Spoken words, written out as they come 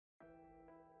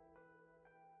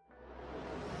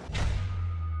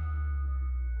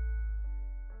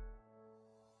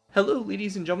Hello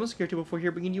ladies and gentlemen, Security4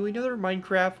 here bringing you another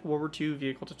Minecraft World War II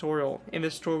vehicle tutorial. In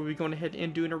this tutorial we'll be going ahead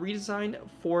and doing a redesign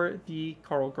for the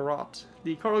Karl-Gerät.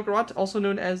 The Karl-Gerät, also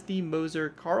known as the Moser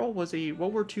Karl, was a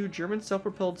World War II German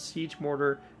self-propelled siege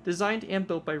mortar designed and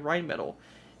built by Rheinmetall.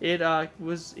 It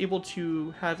was able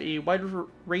to have a wider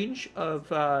range of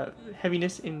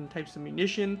heaviness in types of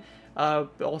munition.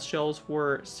 All shells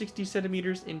were 60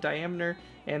 centimeters in diameter,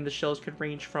 and the shells could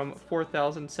range from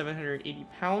 4,780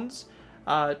 pounds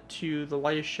to the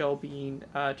lightest shell being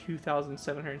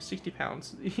 2,760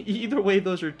 pounds. Either way,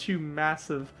 those are two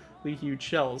massively huge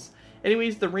shells.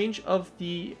 Anyways, the range of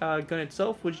the gun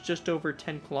itself was just over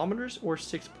 10 kilometers or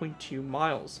 6.2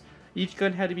 miles. Each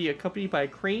gun had to be accompanied by a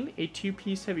crane, a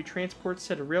two-piece heavy transport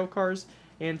set of rail cars,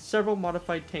 and several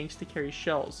modified tanks to carry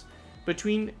shells.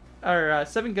 7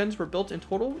 guns were built in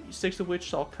total, 6 of which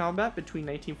saw combat between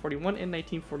 1941 and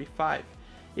 1945.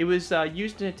 It was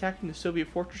used in attacking the Soviet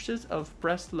fortresses of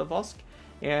Brest-Litovsk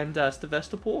and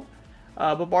Sevastopol,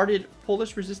 bombarded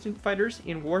Polish resistance fighters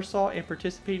in Warsaw, and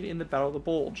participated in the Battle of the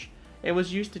Bulge. It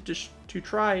was used to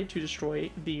try to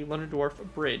destroy the Ludendorff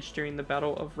Bridge during the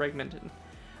Battle of Regenten.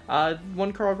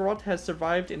 One Karl-Gerät has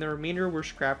survived, and the remainder were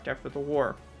scrapped after the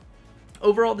war.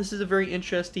 Overall, this is a very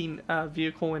interesting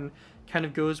vehicle and kind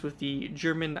of goes with the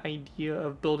German idea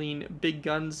of building big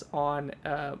guns on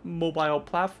mobile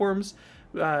platforms.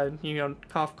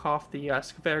 Cough, cough, the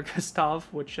Zackary,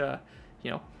 which,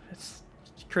 it's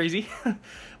crazy.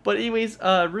 But anyways,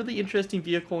 really interesting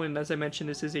vehicle, and as I mentioned,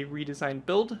 this is a redesigned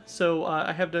build. So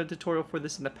I have done a tutorial for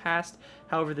this in the past.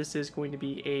 However, this is going to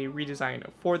be a redesign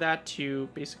for that to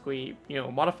basically,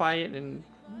 modify it and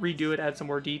redo it, add some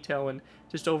more detail, and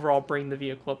just overall bring the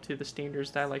vehicle up to the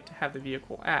standards that I like to have the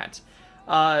vehicle at.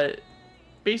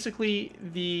 Basically,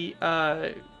 the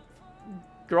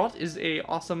Gerät is a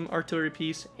awesome artillery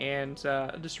piece and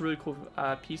just a really cool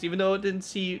piece. Even though it didn't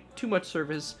see too much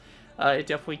service, it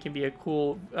definitely can be a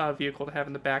cool vehicle to have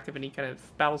in the back of any kind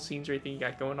of battle scenes or anything you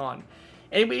got going on.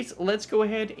 Anyways, let's go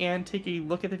ahead and take a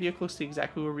look at the vehicle, see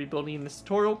exactly what we're rebuilding in this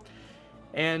tutorial.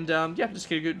 And yeah, just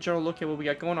get a good general look at what we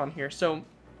got going on here. So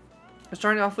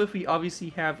starting off with, we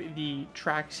obviously have the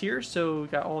tracks here. So we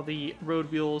got all the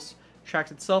road wheels,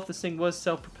 tracks itself. This thing was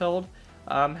self-propelled.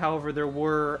 However, there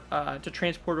were, to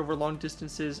transport over long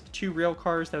distances, 2 rail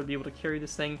cars that would be able to carry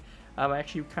this thing. I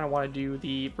actually kind of want to do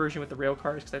the version with the rail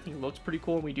cars because I think it looks pretty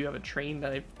cool. And we do have a train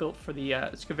that I've built for the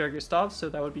Zackary, so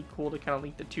that would be cool to kind of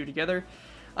link the two together.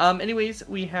 Anyways,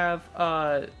 we have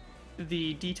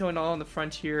the detailing all on the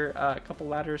front here, a couple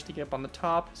ladders to get up on the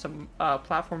top, some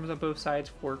platforms on both sides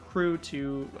for crew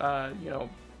to,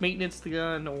 maintenance the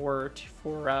gun or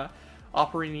for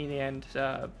operating and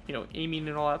aiming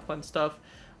and all that fun stuff.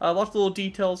 Lots of little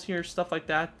details here, stuff like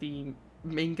that. The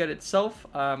main gun itself,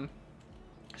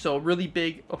 so a really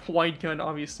big wide gun,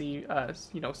 obviously.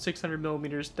 600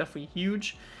 millimeters, definitely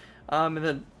huge. And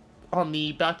then on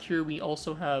the back here, we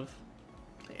also have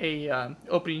a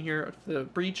opening here, the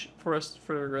breech for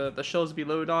the shells to be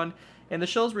loaded on. And the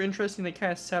shells were interesting. They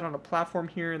kind of sat on a platform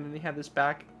here, and then they had this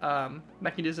back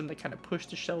mechanism that kind of pushed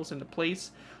the shells into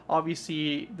place.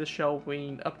 Obviously, the shell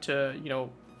weighing up to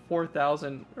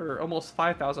 4,000 or almost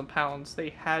 5,000 pounds, they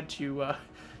had to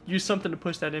use something to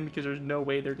push that in because there's no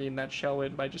way they're getting that shell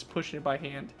in by just pushing it by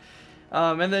hand.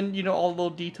 And then all the little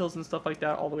details and stuff like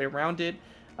that all the way around it.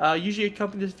 Usually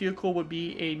accompanying this vehicle would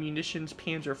be a munitions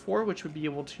Panzer IV, which would be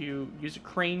able to use a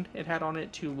crane it had on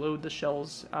it to load the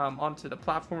shells onto the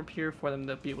platform up here for them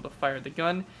to be able to fire the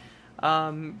gun.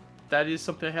 That is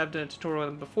something I have done a tutorial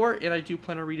on before, and I do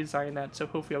plan on redesigning that, so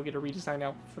hopefully I'll get a redesign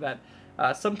out for that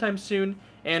sometime soon.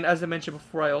 And as I mentioned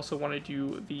before, I also want to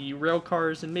do the rail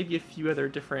cars and maybe a few other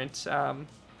different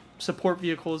support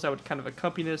vehicles that would kind of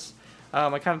accompany this.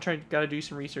 I kind of got to do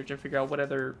some research and figure out what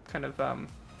other kind of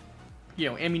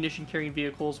ammunition carrying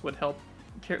vehicles would help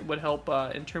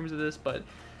in terms of this, but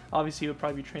obviously it would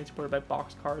probably be transported by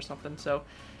boxcar or something. So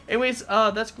anyways,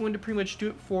 that's going to pretty much do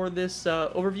it for this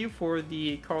overview for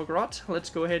the Karl-Gerät. Let's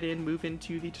go ahead and move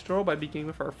into the tutorial by beginning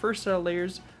with our first set of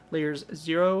layers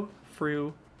 0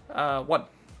 through 1.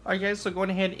 Alright guys, so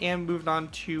going ahead and moving on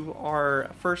to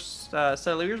our first set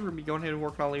of layers, we're going to be going ahead and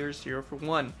working on layers 0 through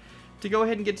 1. To go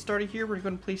ahead and get started here, we're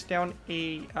going to place down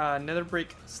a nether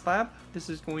brick slab. This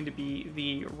is going to be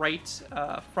the right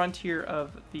front here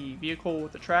of the vehicle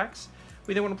with the tracks.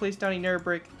 We then want to place down a nether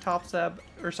brick top slab,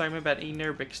 a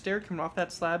nether brick stair coming off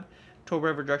that slab to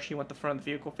wherever direction you want the front of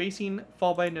the vehicle facing,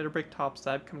 followed by a nether brick top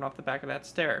slab coming off the back of that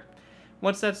stair.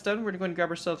 Once that's done, we're going to go and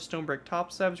grab ourselves stone brick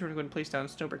top slabs. We're going to go and place down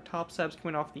stone brick top slabs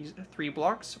coming off these 3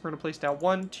 blocks. We're going to place down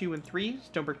 1, 2, and 3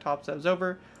 stone brick top slabs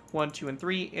over, 1, 2, and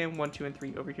 3, and 1, 2, and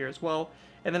 3 over here as well.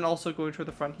 And then also going toward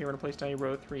the front here, we're going to place down a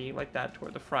row of 3 like that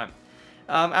toward the front.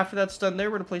 After that's done there,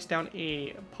 we're going to place down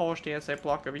a polished andesite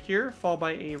block over here, followed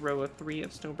by a row of 3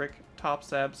 of stone brick top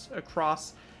slabs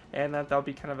across, and that'll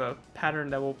be kind of a pattern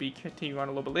that we'll be continuing on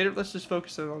a little bit later. Let's just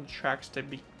focus on the tracks to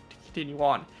continue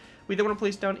on. We then want to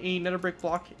place down a nether brick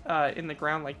block in the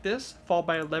ground like this, followed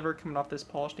by a lever coming off this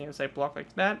polished andesite block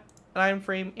like that, an item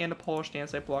frame, and a polished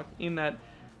andesite block in that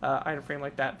item frame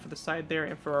like that for the side there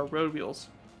and for our road wheels.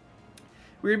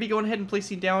 We're going to be going ahead and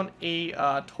placing down a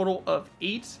total of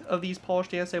 8 of these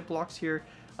polished andesite blocks here.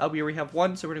 We already have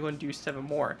 1, so we're going to go and do 7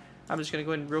 more. I'm just going to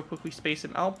go ahead and real quickly space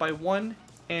them out by 1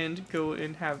 and go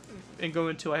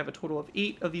until I have a total of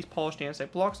 8 of these polished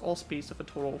andesite blocks, all spaced of a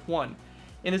total of 1.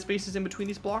 In the spaces in between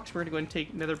these blocks, we're going to go and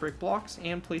take nether brick blocks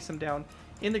and place them down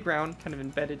in the ground, kind of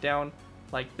embedded down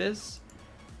like this.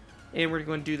 And we're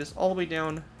going to do this all the way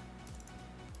down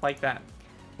like that.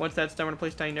 Once that's done, we're going to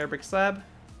place down a nether brick slab,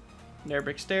 nether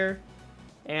brick stair,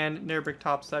 and nether brick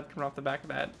top slab coming off the back of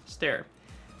that stair.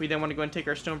 We then want to go and take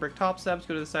our stone brick top slabs,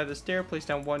 go to the side of the stair, place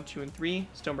down 1, 2, and 3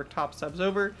 stone brick top slabs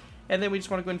over, and then we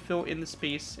just want to go and fill in the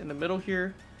space in the middle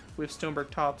here with stone brick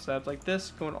top slabs like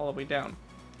this, going all the way down.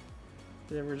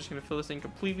 Then we're just going to fill this in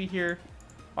completely here,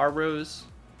 our rows,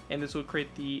 and this will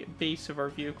create the base of our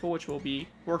vehicle, which we'll be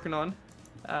working on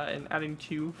and adding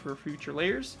to for future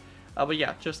layers. But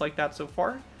yeah, just like that so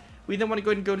far. We then want to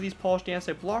go ahead and go to these polished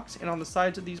andesite blocks, and on the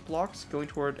sides of these blocks, going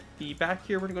toward the back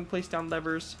here, we're going to place down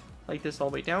levers like this all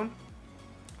the way down.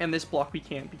 And this block we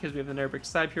can't because we have the nether brick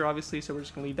slab here, obviously, so we're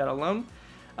just going to leave that alone.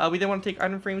 We then want to take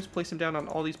item frames, place them down on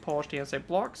all these polished andesite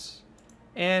blocks,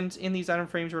 and in these item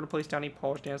frames, we're going to place down a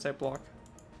polished andesite block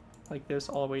like this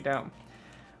all the way down.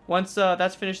 Once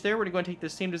that's finished there, we're going to go and take the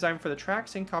same design for the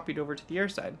tracks and copy it over to the air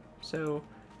side. So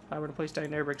we're going to place down a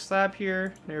nether brick slab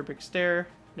here, nether brick stair,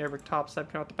 nether brick top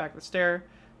slab coming out the back of the stair,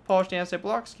 polished andesite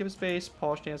block, skip a space,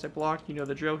 polished andesite block, you know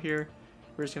the drill here.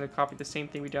 We're just going to copy the same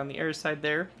thing we did on the air side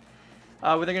there.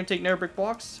 We're then going to take nether brick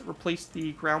blocks, replace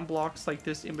the ground blocks like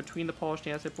this in between the polished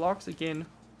andesite blocks, again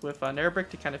with nether brick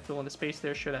to kind of fill in the space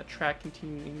there, show that track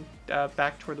continuing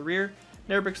back toward the rear.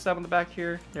 Nether brick slab on the back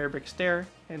here, nether brick stair,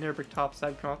 and nether brick top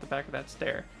slab coming off the back of that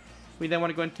stair. We then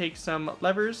want to go and take some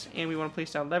levers, and we want to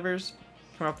place down levers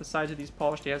coming off the sides of these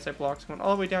polished andesite blocks, going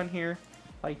all the way down here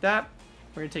like that.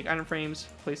 We're going to take item frames,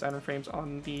 place item frames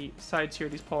on the sides here,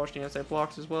 these polished andesite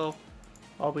blocks as well,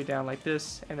 all the way down like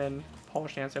this, and then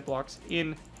polished andesite blocks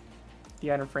in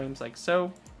the item frames like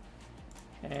so,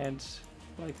 and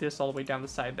like this all the way down the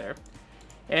side there.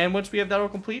 And once we have that all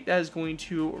complete, that is going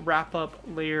to wrap up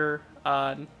layer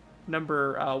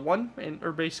number 1,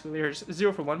 or basically layers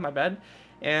 0 for 1, my bad.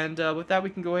 And with that, we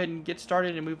can go ahead and get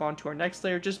started and move on to our next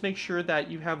layer. Just make sure that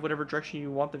you have whatever direction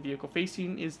you want the vehicle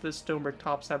facing. Is the stone brick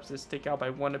top slabs that stick out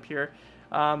by 1 up here.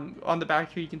 On the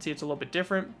back here, you can see it's a little bit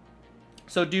different.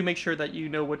 So do make sure that you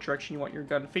know what direction you want your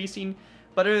gun facing.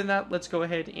 But other than that, let's go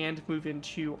ahead and move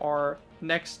into our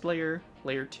next layer,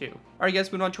 layer 2. Alright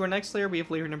guys, moving on to our next layer, we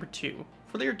have layer number 2.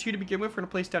 For layer 2 to begin with, we're going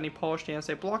to place down a polished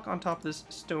andesite block on top of this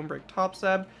stone brick top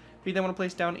slab. We then want to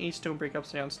place down a stone brick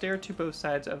upside down stair to both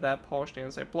sides of that polished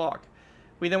andesite block.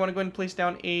 We then want to go ahead and place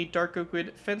down a dark oak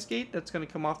wood fence gate that's going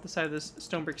to come off the side of this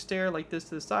stone brick stair like this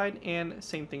to the side, and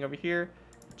same thing over here,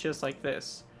 just like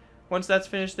this. Once that's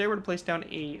finished there, we're going to place down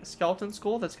a skeleton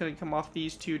skull that's going to come off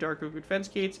these 2 dark oak wood fence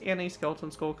gates, and a skeleton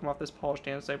skull come off this polished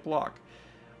andesite block.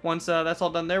 Once that's all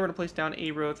done there, we're going to place down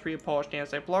a row of 3 of polished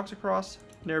andesite blocks across,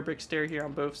 nether brick stair here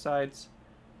on both sides,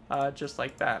 just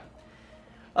like that.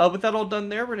 With that all done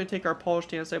there, we're going to take our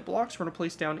polished andesite blocks, we're going to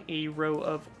place down a row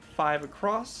of 5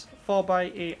 across, followed by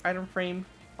a item frame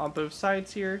on both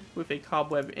sides here with a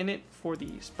cobweb in it for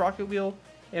the sprocket wheel.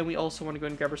 And we also want to go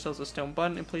ahead and grab ourselves a stone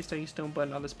button and place down a stone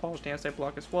button on this polished andesite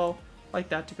block as well, like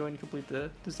that, to go ahead and complete the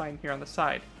design here on the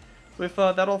side. With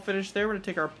that all finished there, we're going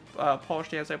to take our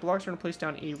polished andesite blocks, we're going to place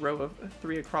down a row of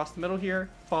 3 across the middle here,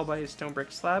 followed by a stone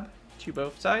brick slab to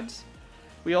both sides.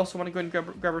 We also want to go ahead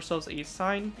and grab ourselves a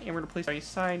sign, and we're going to place a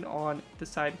sign on the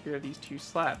side here of these 2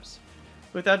 slabs.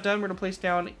 With that done, we're going to place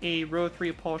down a row of 3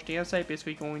 of polished andesite,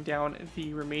 basically going down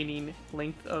the remaining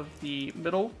length of the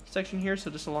middle section here, so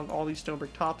just along all these stone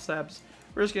brick top slabs.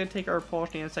 We're just going to take our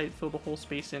polished andesite, fill the whole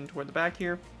space in toward the back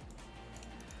here,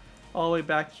 all the way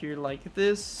back here like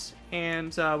this,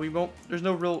 and there's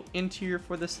no real interior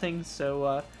for this thing,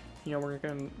 so you know,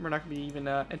 we're not gonna be even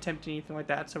attempting anything like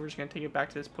that. So we're just gonna take it back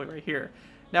to this point right here.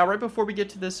 Now, right before we get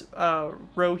to this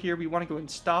row here, we want to go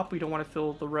and stop. We don't want to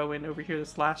fill the row in over here.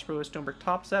 This last row is stone brick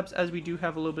top steps, as we do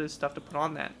have a little bit of stuff to put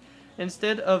on that.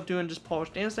 Instead of doing just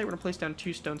polished andesite, we're going to place down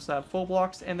 2 stone slab full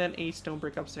blocks and then a stone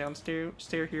brick upside down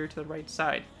stair here to the right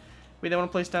side. We then want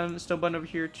to place down a stone button over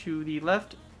here to the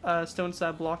left stone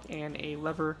slab block and a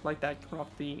lever like that coming off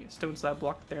the stone slab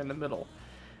block there in the middle.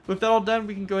 With that all done,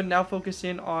 we can go ahead and now focus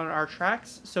in on our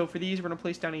tracks. So for these, we're going to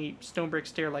place down a stone brick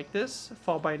stair like this,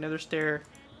 followed by another stair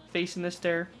facing this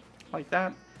stair like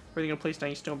that. We're going to place down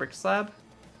a stone brick slab,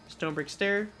 stone brick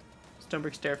stair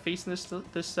facing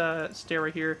this stair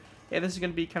right here. And this is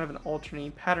going to be kind of an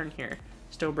alternating pattern here.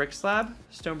 Stone brick slab,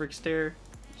 stone brick stair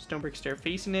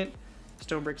facing it,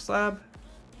 stone brick slab,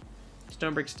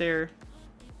 stone brick stair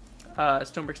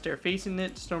facing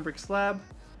it, stone brick slab,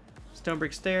 stone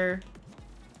brick stair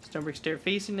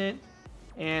facing it,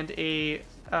 and a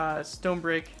stone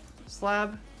brick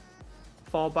slab,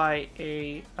 followed by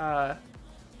a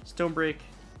stone brick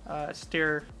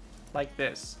stair like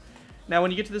this. Now,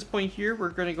 when you get to this point here, we're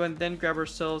going to go ahead and then grab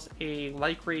ourselves a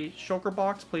light gray shulker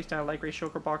box, place down a light gray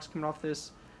shulker box coming off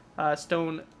this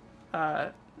stone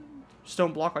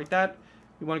block like that.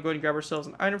 We want to go ahead and grab ourselves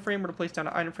an item frame. We're going to place down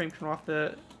an item frame coming off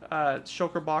the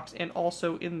shulker box, and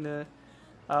also in the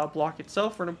block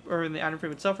itself, or in the item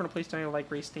frame itself, we're going to place down a light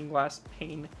gray stained glass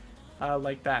pane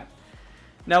like that.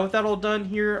 Now, with that all done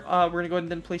here, we're going to go ahead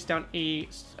and then place down a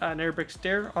nether brick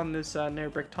stair on this nether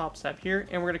brick top step here,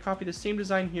 and we're going to copy the same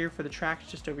design here for the tracks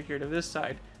just over here to this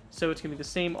side. So it's going to be the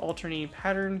same alternating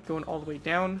pattern going all the way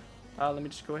down. Let me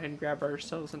just go ahead and grab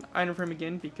ourselves an item frame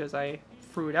again because I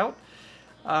threw it out.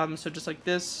 So just like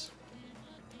this,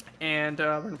 and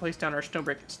we're going to place down our stone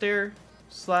brick stair,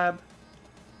 slab,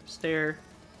 stair,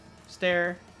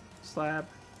 stair, slab,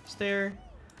 stair,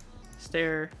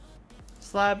 stair,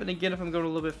 slab. And again, if I'm going a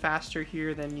little bit faster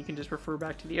here, then you can just refer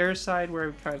back to the other side where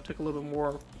we kind of took a little bit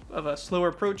more of a slower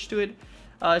approach to it.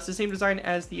 It's the same design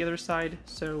as the other side,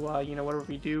 so you know, whatever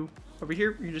we do over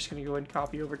here, you're just going to go ahead and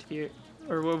copy over to the,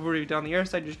 or whatever we do on the other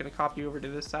side, you're just going to copy over to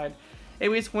this side.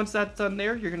 Anyways, once that's done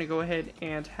there, you're going to go ahead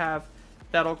and have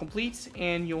that all complete,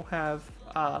 and you'll have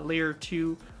layer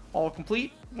 2 all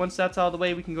complete. Once that's out of the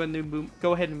way, we can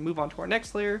go ahead and move on to our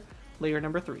next layer, layer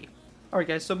number 3. Alright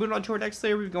guys, so moving on to our next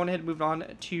layer, we're going ahead and move on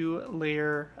to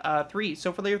layer 3.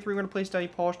 So for layer 3, we're going to place down a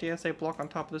polished andesite block on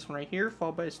top of this one right here,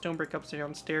 followed by a stone brick upside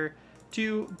down stair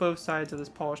to both sides of this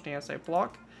polished andesite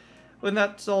block. When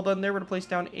that's all done there, we're going to place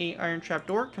down a iron trap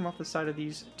door, come off the side of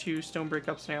these 2 stone brick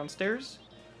upside down stairs.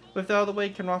 With that out of the way,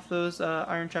 coming off those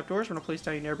iron trap doors, we're going to place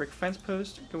down a nether brick fence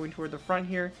post going toward the front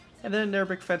here, and then a nether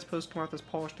brick fence post coming off this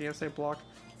polished andesite block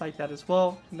like that as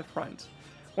well in the front.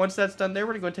 Once that's done there,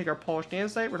 we're going to take our polished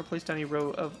andesite, we're going to place down a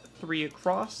row of 3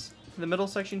 across the middle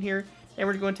section here, and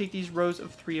we're going to take these rows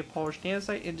of 3 of polished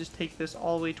andesite and just take this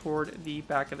all the way toward the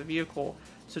back of the vehicle.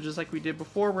 So just like we did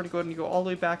before, we're going to go ahead and go all the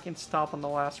way back and stop on the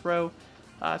last row.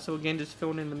 So again, just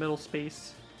filling in the middle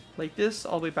space like this,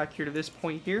 all the way back here to this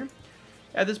point here.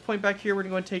 At this point back here, we're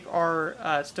going to take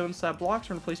our stone slab blocks.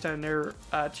 We're going to place down there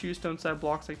 2 stone slab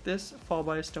blocks like this, followed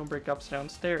by a stone brick upside down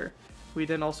stair. We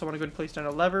then also want to go and place down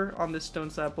a lever on this stone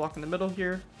slab block in the middle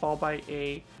here, followed by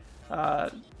a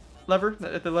lever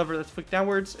that's flicked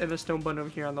downwards, and the stone button over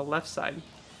here on the left side.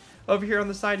 Over here on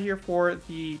the side here for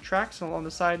the tracks along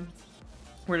the side,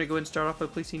 we're going to go ahead and start off by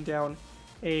placing down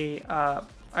a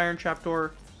iron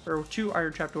trapdoor, or 2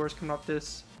 iron trapdoors coming off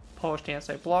this polished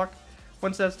andesite block.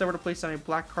 Once that's done, we're going to place down a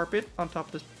black carpet on top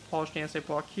of this polished andesite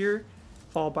block here,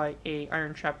 followed by a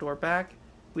iron trapdoor back.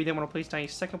 We then want to place down a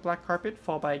second black carpet,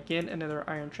 followed by again another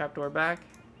iron trapdoor back.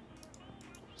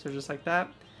 So just like that.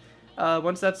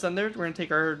 Once that's done there, we're going to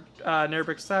take our nether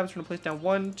brick slabs. We're going to place down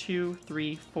 1, 2,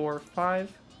 3, 4,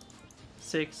 5,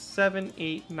 6, 7,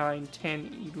 8, 9,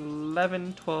 10,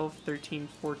 11, 12, 13,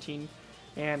 14,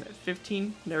 and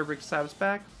 15 nether brick slabs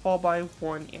back, followed by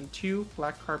 1 and 2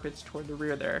 black carpets toward the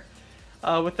rear there.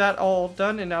 With that all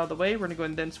done and out of the way, we're going to go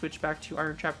and then switch back to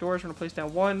iron trapdoors. We're going to place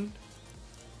down 1,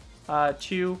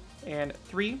 2, and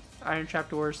 3 iron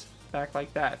trapdoors back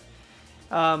like that.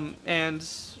 And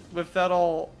with that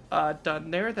all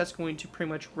done there, that's going to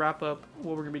pretty much wrap up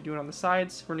what we're going to be doing on the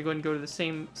sides. We're going to go ahead and go to the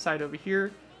same side over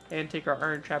here and take our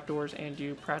iron trapdoors and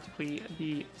do practically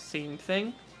the same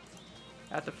thing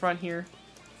at the front here.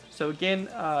 So again, you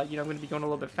know, I'm going to be going a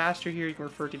little bit faster here. You can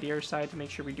refer to the other side to make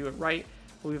sure we do it right.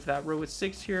 We have that row with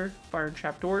 6 here, iron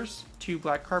trapdoors, 2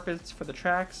 black carpets for the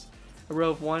tracks, a row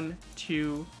of 1,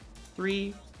 2,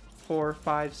 3, 4,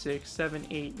 5, 6, 7,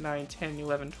 8, 9, 10,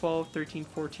 11, 12, 13,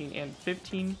 14, and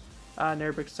 15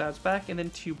 nether brick slabs back, and then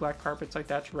 2 black carpets like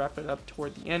that to wrap it up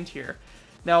toward the end here.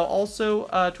 Now also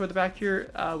toward the back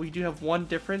here, we do have one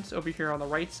difference over here on the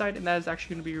right side, and that is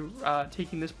actually going to be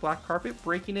taking this black carpet,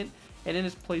 breaking it, and in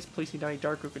its place placing down a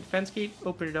dark oak fence gate,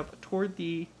 open it up toward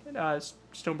the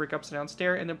stone brick upside down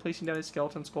stair, and then placing down a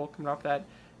skeleton skull coming off that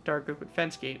dark oak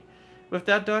fence gate. With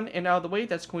that done and out of the way,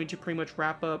 that's going to pretty much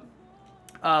wrap up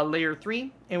layer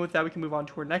 3, and with that we can move on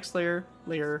to our next layer,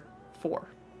 layer 4.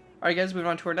 Alright guys, moving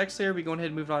on to our next layer, we go ahead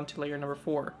and move on to layer number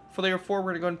 4. For layer 4, we're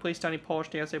going to go ahead and place down a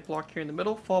polished andesite block here in the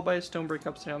middle, followed by a stone brick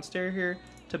upside down stair here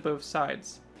to both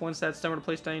sides. Once that's done, we're going to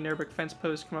place down a nether brick fence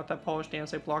post coming off that polished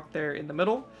andesite block there in the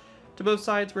middle. To both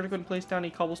sides, we're going to go ahead and place down a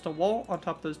cobblestone wall on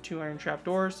top of those 2 iron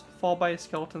trapdoors, followed by a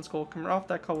skeleton skull coming off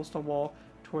that cobblestone wall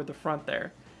toward the front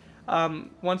there.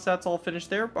 Once that's all finished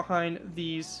there, behind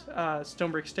these stone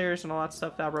brick stairs and all that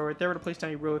stuff, that row right there, we're going to place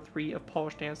down a row 3 of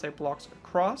polished andesite blocks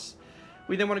across.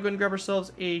 We then want to go ahead and grab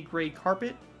ourselves a gray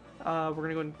carpet. We're going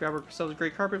to go ahead and grab ourselves a gray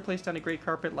carpet, place down a gray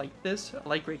carpet like this, a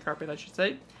light gray carpet I should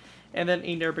say, and then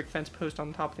a nether brick fence post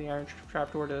on top of the iron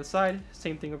trapdoor to the side.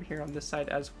 Same thing over here on this side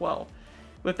as well.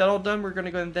 With that all done, we're going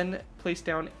to go ahead and then place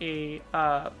down a,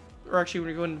 or actually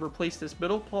we're going to go ahead and replace this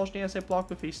middle polished andesite block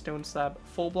with a stone slab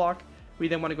full block. We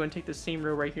then want to go and take the same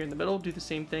row right here in the middle, do the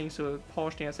same thing, so a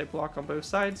polished andesite block on both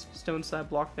sides, stone slab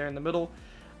block there in the middle.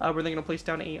 We're then going to place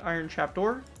down a iron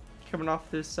trapdoor coming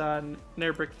off this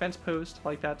nether brick fence post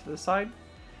like that to the side.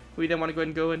 We then want to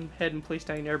go ahead and place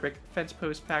down a nether brick fence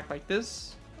post pack like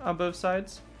this on both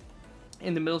sides.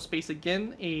 In the middle space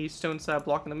again, a stone slab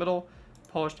block in the middle,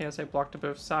 polished andesite block to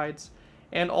both sides,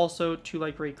 and also 2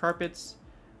 light gray carpets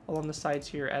along the sides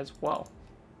here as well.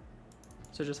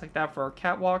 So just like that for our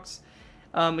catwalks.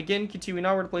 Again, continuing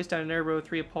on, we're going to place down another row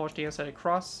 3 of polished andesite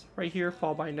across right here,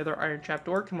 followed by another iron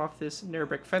trapdoor coming off this nether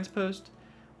brick fence post.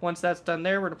 Once that's done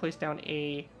there, we're going to place down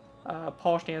a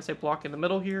polished andesite block in the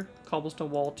middle here,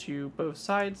 cobblestone wall to both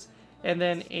sides, and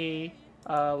then a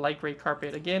light gray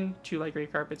carpet. Again, 2 light gray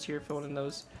carpets here filling in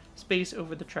those space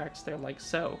over the tracks there like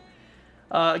so.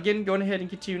 Again, going ahead and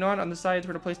continuing on the sides,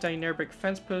 we're going to place down a nether brick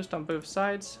fence post on both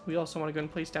sides. We also want to go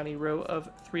and place down a row of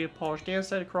 3 of polished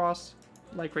andesite across,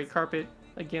 light gray carpet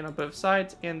again on both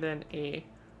sides, and then a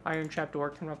iron trapdoor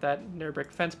coming off that nether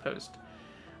brick fence post.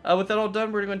 With that all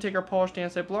done, we're going to take our polished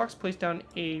andesite blocks, place down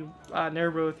a nether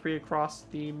row 3 across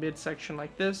the midsection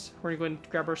like this. We're going to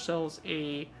grab ourselves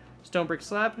a stone brick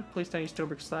slab, place down a stone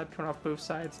brick slab coming off both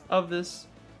sides of this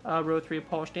row 3 of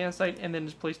polished andesite, and then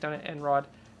just place down an end rod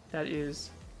that is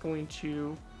going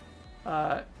to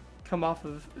come off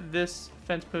of this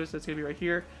fence post that's going to be right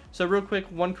here. So real quick,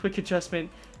 one quick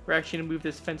adjustment. We're actually going to move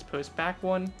this fence post back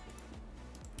 1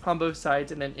 on both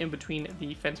sides, and then in between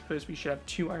the fence posts we should have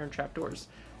 2 iron trapdoors.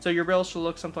 So your rails should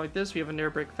look something like this. We have a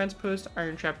nether brick fence post,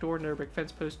 iron trapdoor, nether brick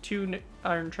fence post, 2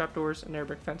 iron trapdoors, and nether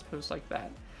brick fence posts like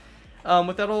that.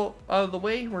 With that all out of the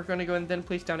way, we're going to go and then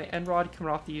place down an end rod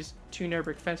coming off these 2 nether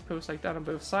brick fence posts like that on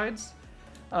both sides.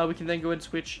 We can then go and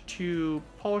switch to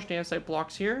polished andesite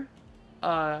blocks here,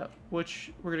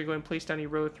 which we're going to go and place down a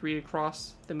row 3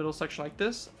 across the middle section like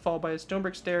this, followed by a stone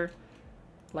brick stair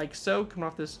like so, coming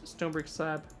off this stone brick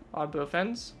slab on both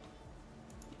ends,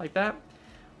 like that.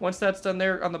 Once that's done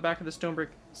there, on the back of the stone brick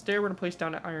stair, we're going to place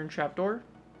down an iron trapdoor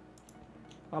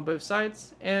on both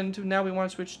sides. And now we want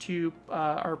to switch to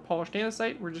our polished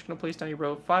andesite. We're just going to place down a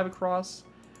row of 5 across,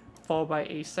 followed by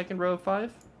a second row of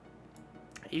 5,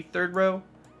 a third row,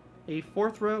 a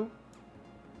fourth row,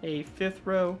 a fifth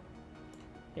row,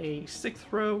 a sixth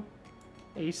row,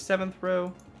 a seventh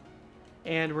row,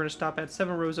 and we're going to stop at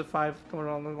 7 rows of 5 going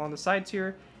on along the sides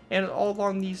here. And all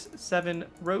along these 7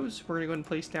 rows, we're going to go and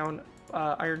place down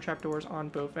iron trapdoors on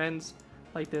both ends,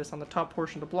 like this on the top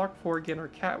portion of the block for, again, our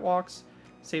catwalks.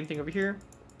 Same thing over here,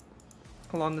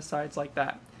 along the sides like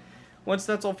that. Once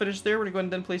that's all finished there, we're going to go ahead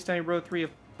and then place down a row 3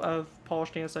 of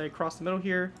polished andesite across the middle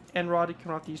here, end rod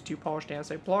coming off these 2 polished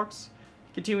andesite blocks.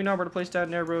 Continuing on, we're going to place down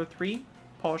another row 3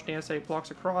 polished andesite blocks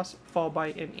across, followed by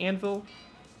an anvil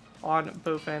on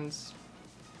both ends,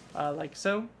 like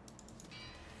so.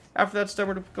 After that's done,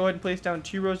 we're going to go ahead and place down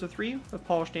 2 rows of 3 with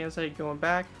polished andesite going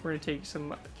back. We're going to take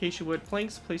some acacia wood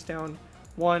planks, place down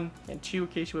 1 and 2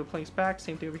 acacia wood planks back.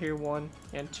 Same thing over here, 1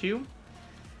 and 2.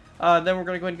 Then we're going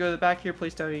to go ahead and go to the back here,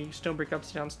 place down a stone brick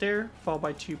upside down stair, followed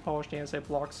by 2 polished andesite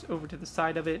blocks over to the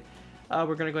side of it.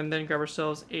 We're going to go ahead and then grab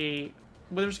ourselves a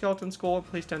wither skeleton skull and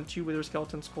place down 2 wither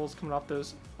skeleton skulls coming off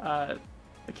those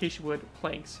acacia wood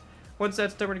planks. Once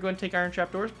that's done, we're going to go ahead and take iron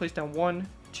trapdoors, place down 1,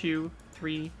 2,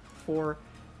 3, 4,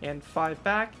 and 5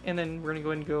 back, and then we're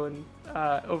going to go ahead and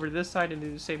go over to this side and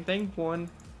do the same thing. 1,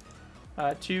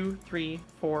 2, 3,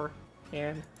 4,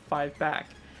 and 5 back.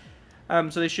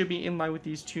 So they should be in line with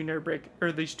these two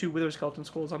these two wither skeleton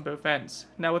skulls on both ends.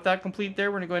 Now with that complete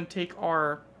there, we're going to go ahead and take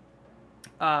our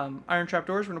iron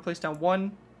trapdoors. We're going to place down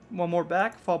one more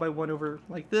back, followed by one over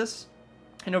like this.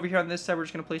 And over here on this side, we're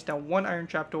just going to place down one iron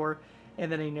trapdoor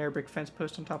and then a nether brick fence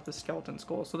post on top of the skeleton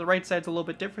skull. So the right side's a little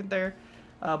bit different there,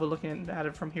 but looking at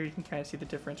it from here, you can kind of see the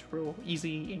difference real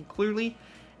easy and clearly.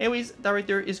 Anyways, that right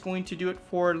there is going to do it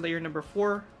for layer number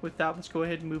 4. With that, let's go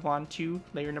ahead and move on to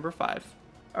layer number 5.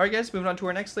 Alright guys, moving on to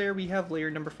our next layer, we have layer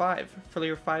number 5. For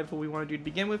layer 5, what we want to do to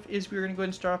begin with is we're going to go ahead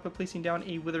and start off by placing down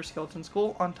a wither skeleton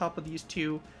skull on top of these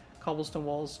two cobblestone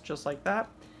walls, just like that.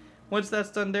 Once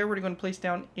that's done there, we're going to place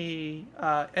down a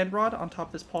end rod on top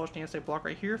of this polished andesite block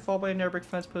right here, followed by a nether brick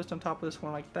fence post on top of this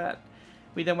one like that.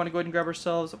 We then want to go ahead and grab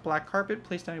ourselves a black carpet,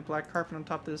 place down a black carpet on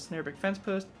top of this nether brick fence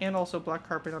post, and also black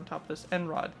carpet on top of this end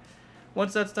rod.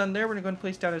 Once that's done there, we're going to go ahead and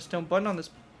place down a stone button on this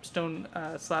stone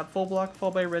slab full block,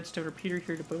 followed by a redstone repeater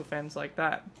here to both ends like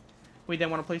that. We then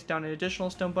want to place down an additional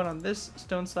stone button on this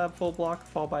stone slab full block,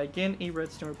 followed by again a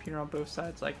redstone repeater on both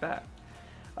sides like that.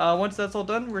 Once that's all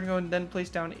done, we're going to go and then place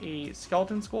down a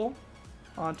skeleton skull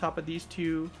on top of these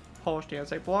two polished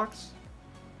andesite blocks.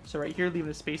 So right here,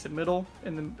 leaving a space in the middle,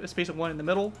 a space of 1 in the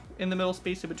middle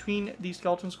space in between these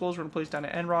skeleton skulls, we're going to place down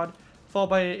an end rod,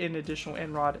 followed by an additional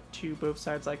end rod to both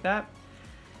sides like that.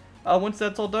 Once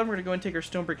that's all done, we're going to go and take our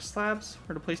stone brick slabs.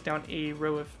 We're going to place down a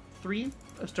row of 3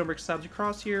 of stone brick slabs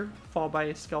across here, followed by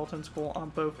a skeleton skull on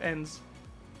both ends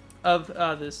of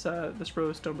this row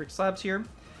of stone brick slabs here.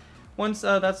 Once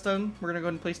that's done, we're going to go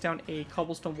ahead and place down a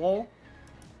cobblestone wall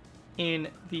in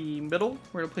the middle.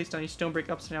 We're going to place down a stone brick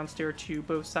upside down stair to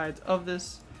both sides of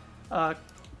this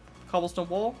cobblestone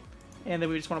wall. And then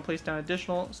we just want to place down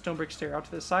additional stone brick stair out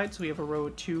to the side, so we have a row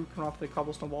of 2 coming off the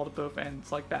cobblestone wall to both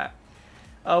ends like that.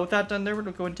 With that done there, we're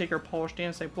going to go and take our polished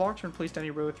andesite blocks. We're going to place down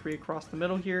a row of 3 across the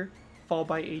middle here, followed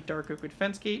by a dark oak wood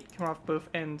fence gate coming off both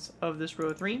ends of this row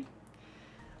of 3.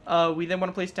 We then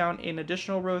want to place down an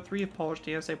additional row of 3 of polished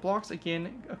andesite blocks,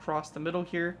 again across the middle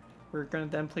here. We're going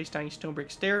to then place down a stone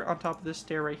brick stair on top of this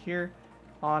stair right here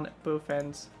on both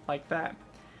ends like that.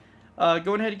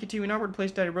 Going ahead and continuing on, we're going to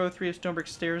place down a row of 3 of stone brick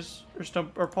stairs,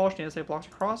 or polished andesite blocks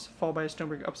across, followed by a stone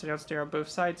brick upside down stair on both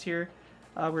sides here.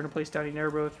 We're going to place down another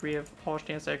row of 3 of polished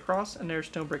andesite across, and there's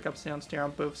stone brick upside down stair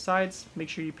on both sides. Make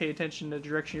sure you pay attention to the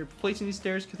direction you're placing these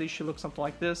stairs, because they should look something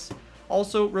like this.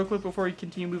 Also, real quick before we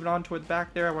continue moving on toward the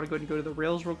back there, I want to go ahead and go to the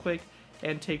rails real quick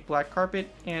and take black carpet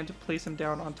and place them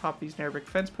down on top of these nether brick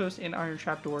fence posts and iron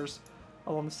trapdoors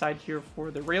along the side here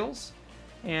for the rails.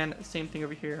 And same thing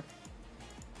over here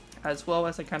as well,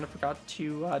 as I kind of forgot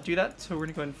to do that, so we're going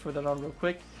to go ahead and throw that on real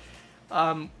quick.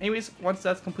 Anyways, once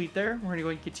that's complete there, we're going to go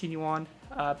and continue on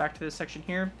back to this section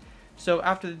here. So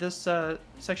after this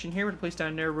section here, we're going to place down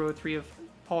another row of 3 of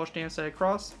polished andesite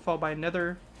across, followed by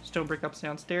another stone brick upside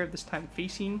down stair, this time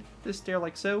facing this stair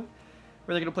like so.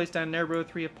 We're going to place down another row of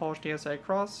 3 of polished andesite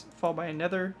across, followed by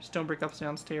another stone brick upside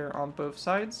down stair on both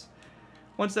sides.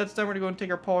 Once that's done, we're going to go and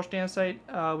take our polished andesite.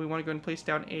 We want to go and place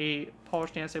down a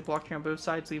polished andesite block here on both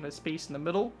sides, leaving a space in the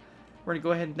middle. We're going to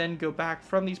go ahead and then go back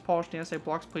from these polished andesite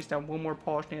blocks, place down one more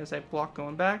polished andesite block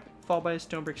going back, followed by a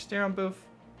stone brick stair on both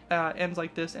ends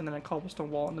like this, and then a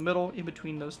cobblestone wall in the middle in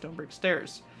between those stone brick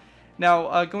stairs.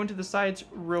 Now, going to the sides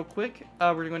real quick,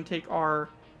 we're going to take our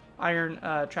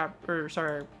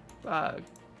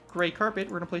gray carpet.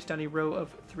 We're going to place down a row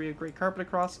of 3 of gray carpet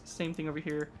across. Same thing over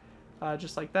here,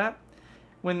 just like that.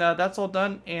 When that's all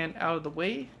done and out of the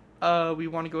way, we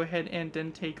want to go ahead and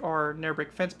then take our nether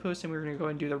brick fence post, and we're going to go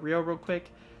ahead and do the rail real quick.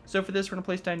 So for this, we're going to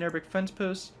place down nether brick fence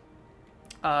post,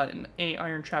 an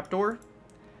iron trapdoor,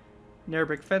 nether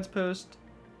brick fence post,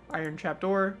 iron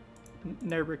trapdoor,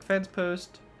 nether brick fence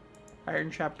post,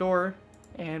 iron trapdoor,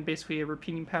 and basically a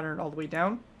repeating pattern all the way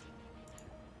down.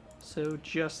 So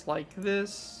just like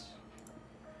this,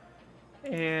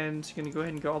 and going to go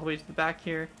ahead and go all the way to the back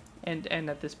here and end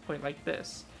at this point like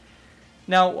this.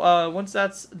 Now, once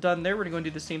that's done there, we're going to go and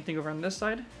do the same thing over on this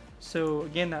side. So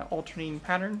again, that alternating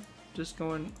pattern, just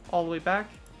going all the way back,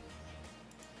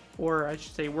 or I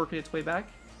should say working its way back,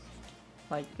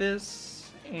 like this,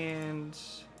 and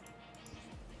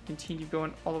continue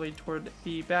going all the way toward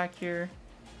the back here,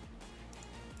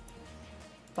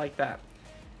 like that.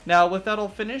 Now, with that all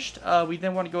finished, we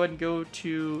then want to go ahead and go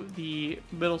to the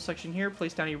middle section here,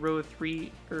 place down a row of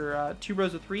 3, or 2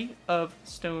 rows of 3 of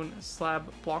stone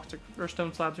slab blocks, or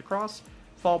stone slabs across,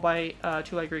 followed by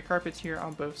 2 light gray carpets here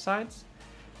on both sides.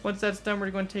 Once that's done,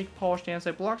 we're going to take polished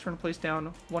andesite blocks. We're going to place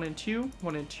down 1 and 2,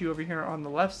 1 and 2 over here on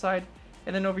the left side,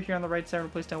 and then over here on the right side, we're going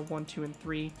to place down 1, 2, and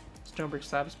 3 stone brick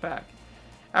slabs back.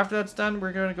 After that's done,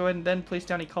 we're going to go ahead and then place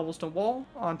down a cobblestone wall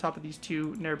on top of these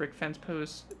two nether brick fence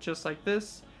posts, just like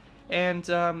this.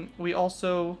 And we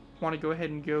also want to go ahead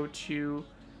and go to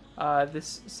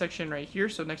this section right here.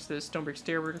 So next to this stone brick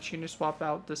stair, we're actually going to swap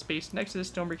out the space next to this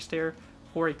stone brick stair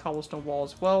for a cobblestone wall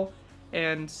as well.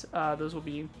 And those will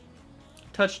be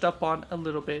touched up on a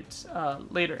little bit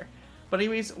later. But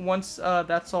anyways, once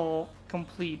that's all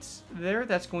complete there,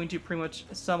 that's going to pretty much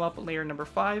sum up layer number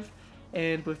 5.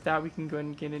 And with that, we can go ahead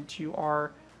and get into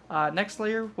our next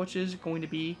layer, which is going to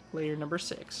be layer number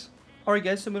 6. Alright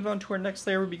guys, so moving on to our next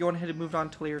layer, we'll be going ahead and move on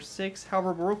to layer 6.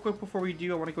 However, real quick before we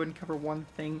do, I want to go ahead and cover one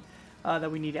thing that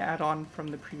we need to add on from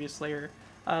the previous layer,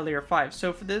 layer 5.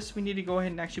 So for this, we need to go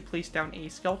ahead and actually place down a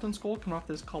skeleton skull coming off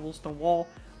this cobblestone wall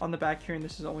on the back here, and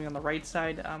this is only on the right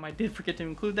side. I did forget to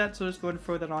include that, so just go ahead and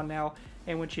throw that on now,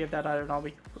 and once you have that added on,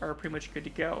 we are pretty much good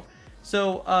to go.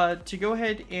 So to go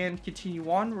ahead and continue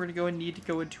on, we're going to go and need to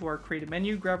go into our creative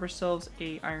menu, grab ourselves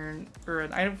an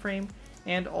item frame,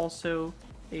 and also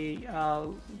a, I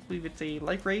believe it's a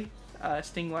light ray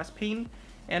stained glass pane,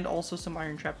 and also some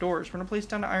iron trapdoors. We're going to place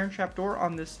down an iron trapdoor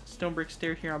on this stone brick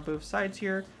stair here on both sides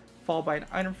here, followed by an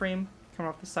item frame coming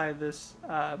off the side of this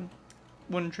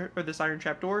this iron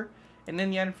trapdoor, and then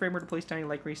the item frame we're going to place down a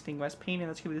light ray stained glass pane, and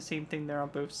that's going to be the same thing there on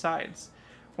both sides.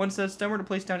 Once that's done, we're going to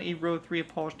place down a row 3 of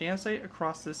polished andesite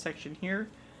across this section here,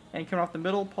 and coming off the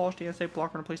middle polished andesite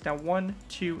block, we're going to place down 1,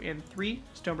 2, and 3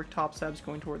 stone brick top slabs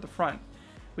going toward the front.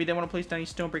 We then want to place down a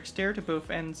stone brick stair to both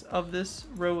ends of this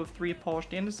row of 3 of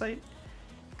polished andesite.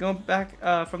 Going back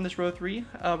from this row 3,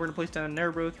 we're going to place down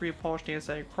another row 3 of polished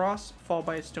andesite across, followed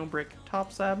by a stone brick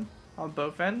top slab on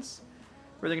both ends.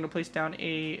 We're then going to place down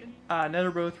another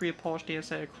row 3 of polished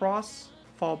andesite across,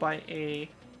 followed by a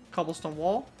cobblestone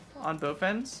wall on both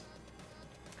ends.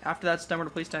 After that's done, we're going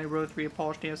to place down a row 3 of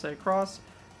polished andesite across,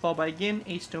 followed by again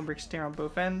a stone brick stair on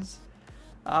both ends.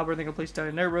 We're then going to place down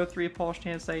another row 3 of polished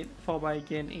andesite, followed by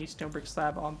again a stone brick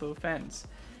slab on both ends.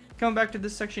 Coming back to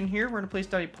this section here, we're going to place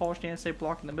down a polished andesite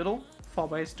block in the middle, followed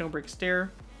by a stone brick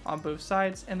stair on both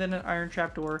sides, and then an iron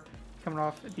trapdoor coming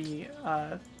off the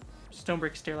stone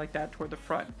brick stair like that toward the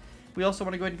front. We also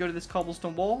want to go ahead and go to this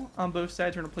cobblestone wall. On both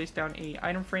sides, we're going to place down a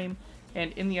item frame,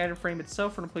 and in the item frame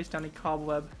itself, we're going to place down a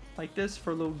cobweb like this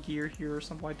for a little gear here or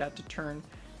something like that to turn,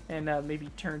 and maybe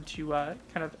turn to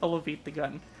kind of elevate the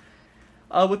gun.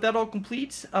 With that all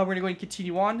complete, we're going to go ahead and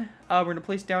continue on. We're going to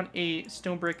place down a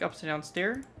stone brick upside down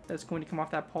stair that's going to come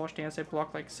off that polished andesite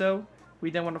block like so. We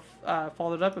then want to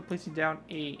follow it up by placing down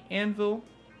a anvil,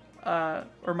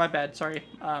 or my bad, sorry,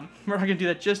 we're not going to do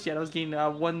that just yet. I was getting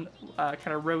one kind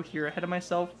of row here ahead of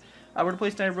myself. We're going to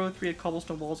place down a row 3 of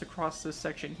cobblestone walls across this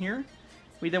section here.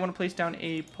 We then want to place down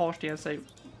a polished andesite,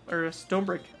 or a stone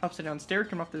brick upside down stair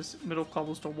coming off this middle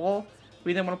cobblestone wall.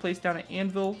 We then want to place down an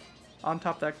anvil on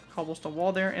top of that cobblestone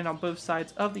wall there, and on both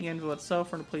sides of the anvil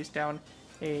itself, we're going to place down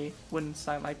a wooden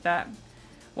sign like that.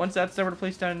 Once that's done, we're going to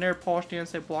place down another polished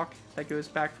andesite block that goes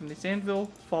back from this anvil,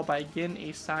 followed by again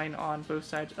a sign on both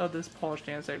sides of this polished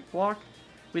andesite block.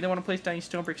 We then want to place down a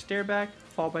stone brick stair back,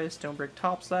 followed by a stone brick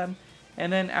top slab,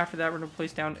 and then after that, we're going to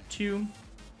place down 2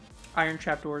 iron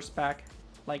trapdoors back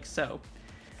like so.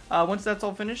 Once that's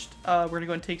all finished, we're going to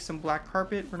go and take some black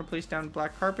carpet. We're going to place down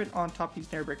black carpet on top of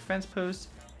these nether brick fence posts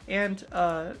and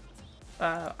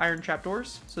iron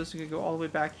trapdoors. So this is going to go all the way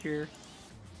back here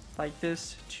like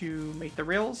this to make the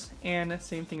rails, and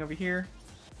same thing over here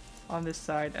on this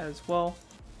side as well,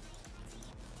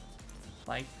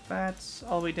 like that,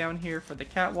 all the way down here for the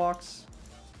catwalks,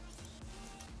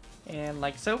 and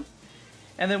like so.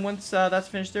 And then once that's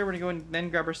finished there, we're going to go and then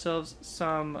grab ourselves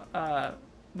some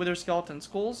wither skeleton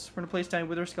skulls. We're going to place down a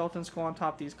wither skeleton skull on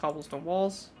top of these cobblestone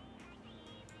walls,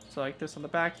 so like this on the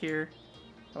back here,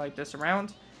 like this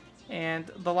around.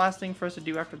 And the last thing for us to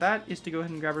do after that is to go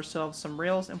ahead and grab ourselves some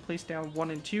rails and place down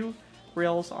 1 and 2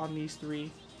 rails on these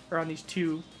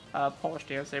 2 polished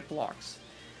andesite blocks.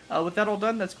 With that all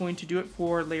done, that's going to do it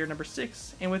for layer number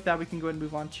 6, and with that we can go ahead and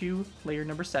move on to layer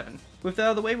number 7. With that out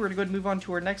of the way, we're going to go ahead and move on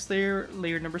to our next layer,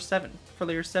 layer number 7. For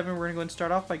layer 7, we're going to go ahead and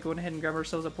start off by going ahead and grab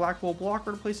ourselves a black wool block.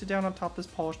 We're going to place it down on top of this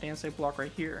polished andesite block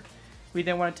right here. We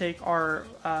then want to take our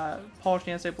polished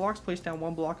andesite blocks, place down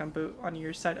 1 block on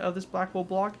either side of this black wool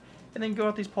block, and then go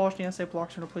out these polished andesite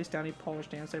blocks. We're going to place down a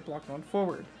polished andesite block going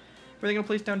forward. We're then going to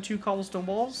place down 2 cobblestone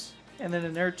walls, and then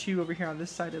another 2 over here on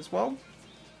this side as well.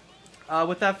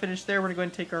 With that finished there, we're going to go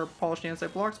and take our polished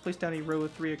andesite blocks, place down a row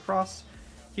of 3 across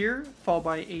here, followed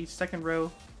by a second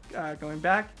row going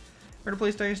back. We're going to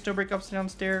place down a stone brick upside down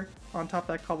stair on top of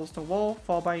that cobblestone wall,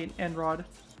 followed by an end rod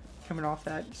coming off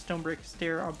that stone brick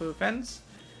stair on both ends.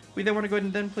 We then want to go ahead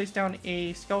and then place down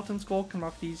a skeleton skull coming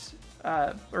off these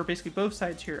or basically both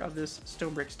sides here of this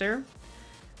stone brick stair.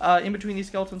 In between these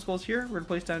skeleton skulls here, we're going to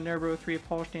place down another row of 3 of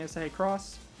polished andesite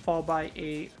across, followed by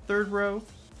a third row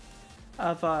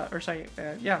of, actually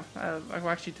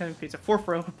technically it's a 4th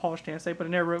row of polished andesite, but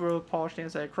another row of polished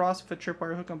andesite across with a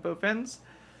tripwire hook on both ends.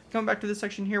 Coming back to this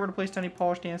section here, we're going to place down a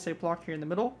polished andesite block here in the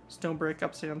middle, stone brick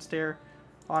upside down stair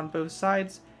on both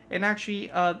sides, and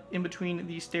actually in between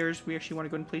these stairs, we actually want to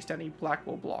go and place down a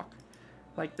Blackwell block,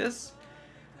 like this.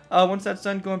 Once that's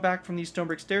done, going back from these stone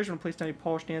brick stairs, we're going to place down a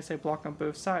polished andesite block on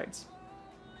both sides.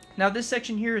 Now this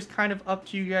section here is kind of up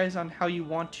to you guys on how you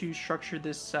want to structure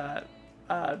this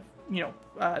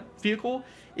vehicle.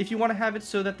 If you want to have it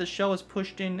so that the shell is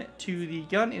pushed in to the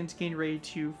gun and it's getting ready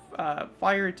to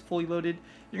fire, it's fully loaded,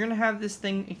 you're going to have this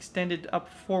thing extended up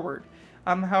forward.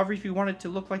 However, if you want it to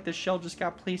look like the shell just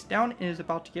got placed down and is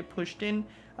about to get pushed in,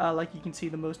 like you can see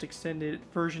the most extended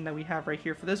version that we have right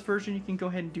here for this version, you can go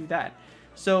ahead and do that.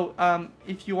 So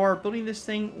if you are building this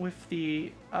thing with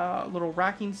the little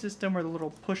racking system or the little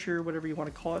pusher, whatever you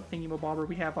want to call it, thingy-mabobber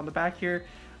we have on the back here,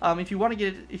 if you want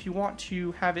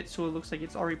to have it so it looks like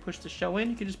it's already pushed the shell in,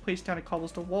 you can just place down a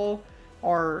cobblestone wall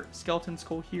or skeleton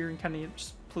skull here and kind of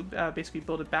just basically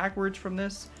build it backwards from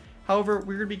this. However,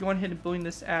 we're going to be going ahead and building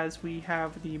this as we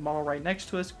have the model right next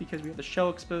to us because we have the shell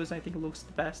exposed, and I think it looks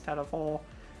the best out of all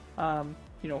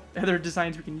other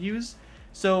designs we can use.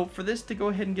 So for this to go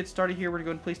ahead and get started here, we're going to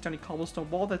go and place down a cobblestone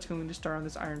wall that's going to start on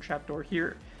this iron trapdoor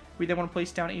here. We then want to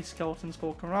place down a skeleton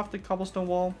skull coming off the cobblestone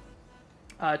wall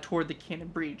toward the cannon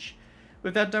breach.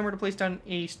 With that done, we're going to place down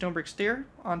a stone brick stair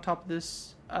on top of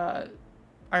this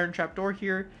iron trapdoor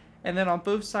here, and then on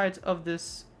both sides of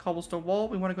this cobblestone wall,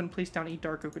 we want to go and place down a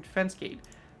dark oak fence gate.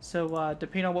 So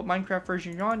depending on what Minecraft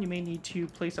version you're on, you may need to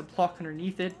place a block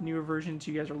underneath it. Newer versions,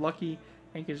 you guys are lucky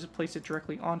and you can just place it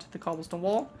directly onto the cobblestone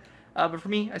wall. But for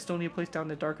me, I still need to place down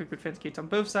the dark oak fence gates on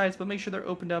both sides, but make sure they're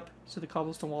opened up so the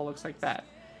cobblestone wall looks like that.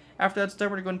 After that's done,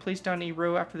 we're going to go and place down a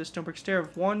row after the stone brick stair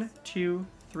of 1, 2,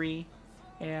 3,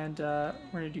 and we're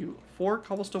going to do 4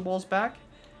 cobblestone walls back.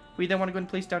 We then want to go and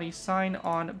place down a sign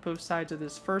on both sides of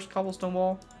this first cobblestone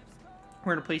wall.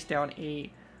 We're going to place down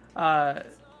a,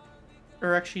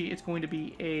 it's going to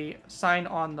be a sign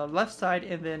on the left side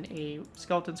and then a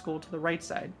skeleton skull to the right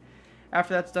side.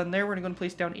 After that's done there, we're going to go and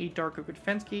place down a dark oak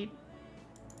fence gate.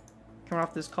 Coming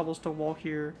off this cobblestone wall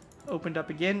here, opened up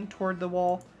again toward the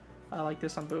wall, like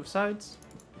this on both sides.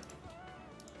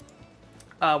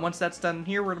 Once that's done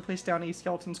here, we're going to place down a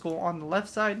skeleton skull on the left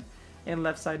side, and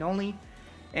left side only.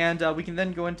 And we can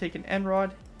then go and take an end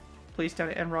rod, place down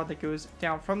an end rod that goes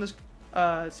down from this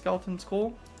skeleton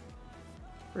skull.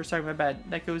 Or sorry, my bad.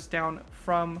 That goes down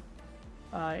from,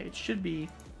 it should be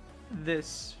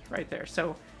this right there.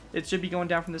 So it should be going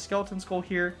down from the skeleton skull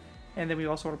here. And then we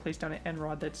also want to place down an end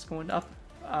rod that's going up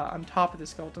on top of the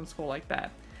skeleton skull like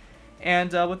that.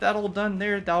 And with that all done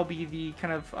there, that'll be the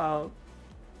kind of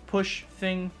push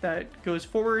thing that goes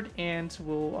forward and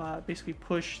will basically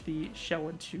push the shell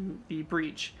into the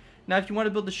breach. Now if you want to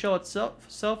build the shell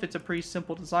itself, it's a pretty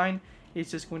simple design.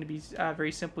 It's just going to be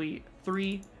very simply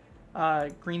 3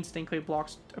 green stained clay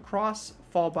blocks across,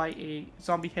 followed by a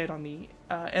zombie head on the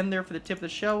end there for the tip of the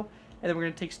shell, and then we're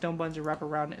going to take stone buns and wrap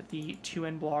around the 2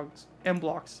 end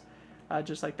blocks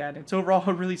just like that. And it's overall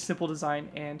a really simple design,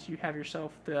 and you have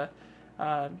yourself the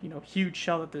huge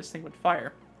shell that this thing would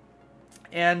fire.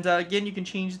 And again, you can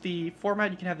change the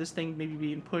format. You can have this thing maybe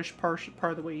being pushed part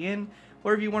of the way in.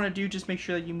 Whatever you want to do, just make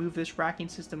sure that you move this racking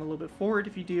system a little bit forward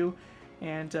if you do.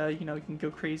 And, you can go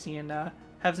crazy and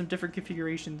have some different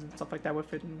configurations and stuff like that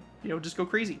with it and, just go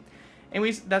crazy.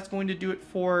 Anyways, that's going to do it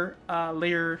for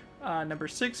layer number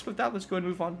 6. With that, let's go and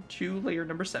move on to layer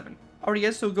number 7. Alright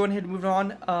guys, so going ahead and move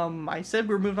on. I said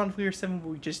we were moving on to layer 7, but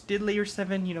we just did layer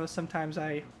 7. Sometimes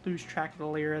I lose track of the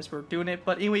layer as we're doing it.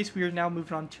 But anyways, we are now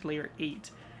moving on to layer 8.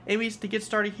 Anyways, to get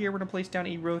started here, we're going to place down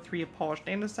a row 3 of polished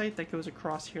andesite that goes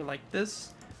across here like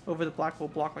this, over the Blackwell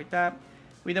block like that.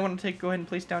 We then want to go ahead and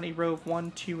place down a row of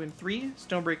 1, 2, and 3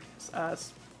 stone brick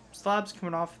slabs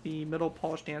coming off the middle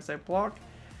polished andesite block.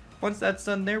 Once that's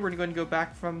done there, we're going to go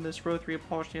back from this row 3 of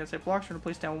polished andesite blocks. We're going to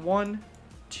place down 1,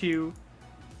 2,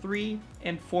 3,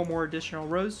 and 4 more additional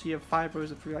rows. So you have 5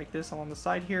 rows of 3 like this along the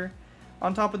side here.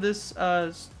 On top of this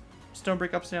stone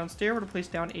brick upside down stair, we're going to place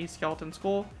down a skeleton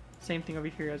skull. Same thing over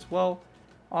here as well.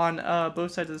 On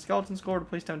both sides of the skeleton skull, we're going to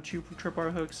place down 2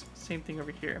 tripwire hooks. Same thing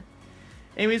over here.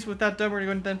 Anyways, with that done, we're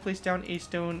going to then place down a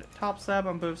stone top slab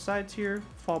on both sides here,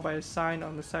 followed by a sign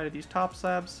on the side of these top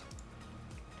slabs.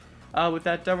 With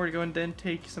that done, we're going to then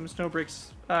take some stone brick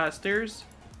stairs,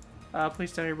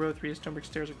 place down a row 3 of stone brick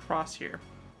stairs across here.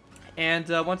 And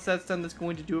once that's done, that's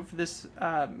going to do it for this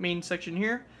main section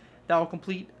here. That will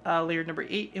complete layer number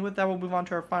 8, and with that we'll move on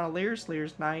to our final layers,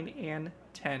 layers 9 and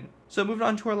 10. So moving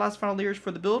on to our last final layers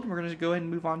for the build, we're going to go ahead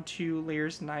and move on to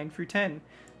layers 9 through 10.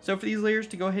 So for these layers,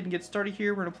 to go ahead and get started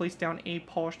here, we're going to place down a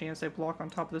polished andesite block on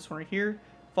top of this one right here,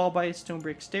 followed by a stone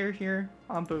brick stair here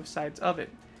on both sides of it.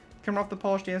 Coming off the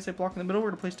polished andesite block in the middle, we're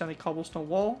going to place down a cobblestone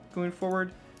wall. Going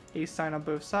forward, a sign on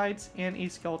both sides, and a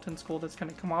skeleton skull that's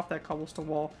going to come off that cobblestone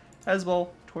wall as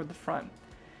well toward the front.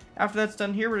 After that's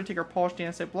done here, we're going to take our polished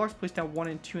andesite blocks, place down 1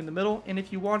 and 2 in the middle, and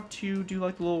if you want to do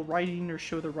like a little writing or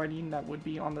show the writing that would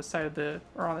be on the side of the,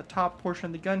 or on the top portion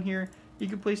of the gun here, you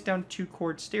can place down 2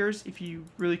 cord stairs. If you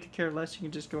really could care less, you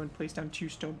can just go and place down 2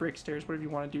 stone brick stairs, whatever you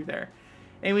want to do there.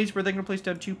 Anyways, we're then going to place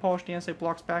down 2 polished andesite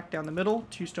blocks back down the middle,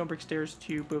 2 stone brick stairs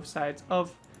to both sides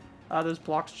of those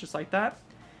blocks, just like that.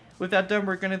 With that done,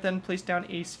 we're going to then place down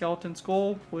a skeleton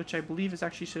skull, which I believe is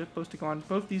actually supposed to go on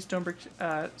both these stone brick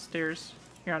stairs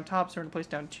here on top. So we're going to place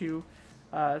down 2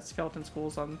 skeleton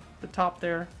skulls on the top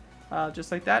there,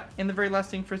 just like that. And the very last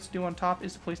thing for us to do on top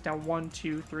is to place down 1,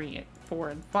 2, 3, 4,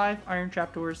 and 5 iron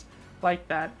trapdoors like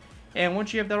that. And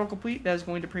once you have that all complete, that is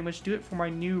going to pretty much do it for my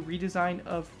new redesign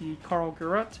of the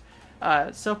Karl-Gerät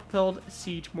self-propelled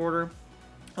siege mortar.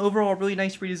 Overall, really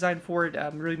nice redesign for it.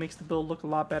 Really makes the build look a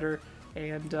lot better,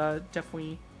 and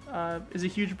definitely is a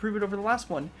huge improvement over the last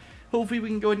one. Hopefully we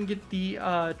can go ahead and get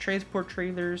the transport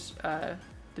trailers,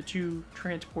 the 2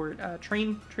 transport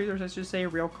train trailers, I should say,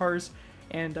 rail cars,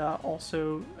 and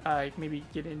also maybe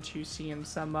get into seeing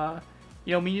some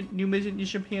you know, new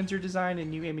munition panzer design and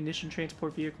new ammunition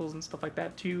transport vehicles and stuff like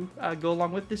that to go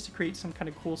along with this to create some kind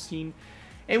of cool scene.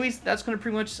 Anyways, that's going to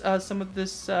pretty much sum up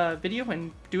this video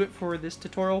and do it for this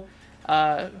tutorial.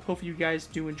 Hopefully you guys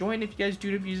do enjoy, and if you guys do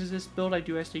use this build, I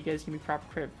do ask that you guys give me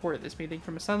proper credit for it. This may take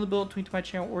from a son of the build, tweet to my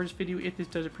channel, or this video if this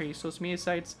does appear on social media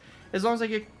sites. As long as I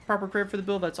get proper credit for the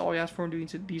build, that's all I ask for in doing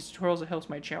these tutorials. It helps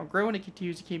my channel grow, and it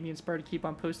continues to keep me inspired to keep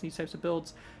on posting these types of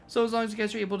builds. So as long as you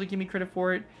guys are able to give me credit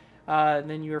for it,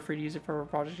 then you are free to use it for whatever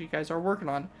projects you guys are working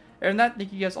on. And that,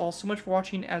 thank you guys all so much for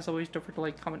watching. As always, don't forget to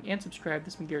like, comment, and subscribe.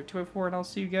 This has been Garrett204, and I'll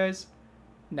see you guys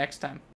next time.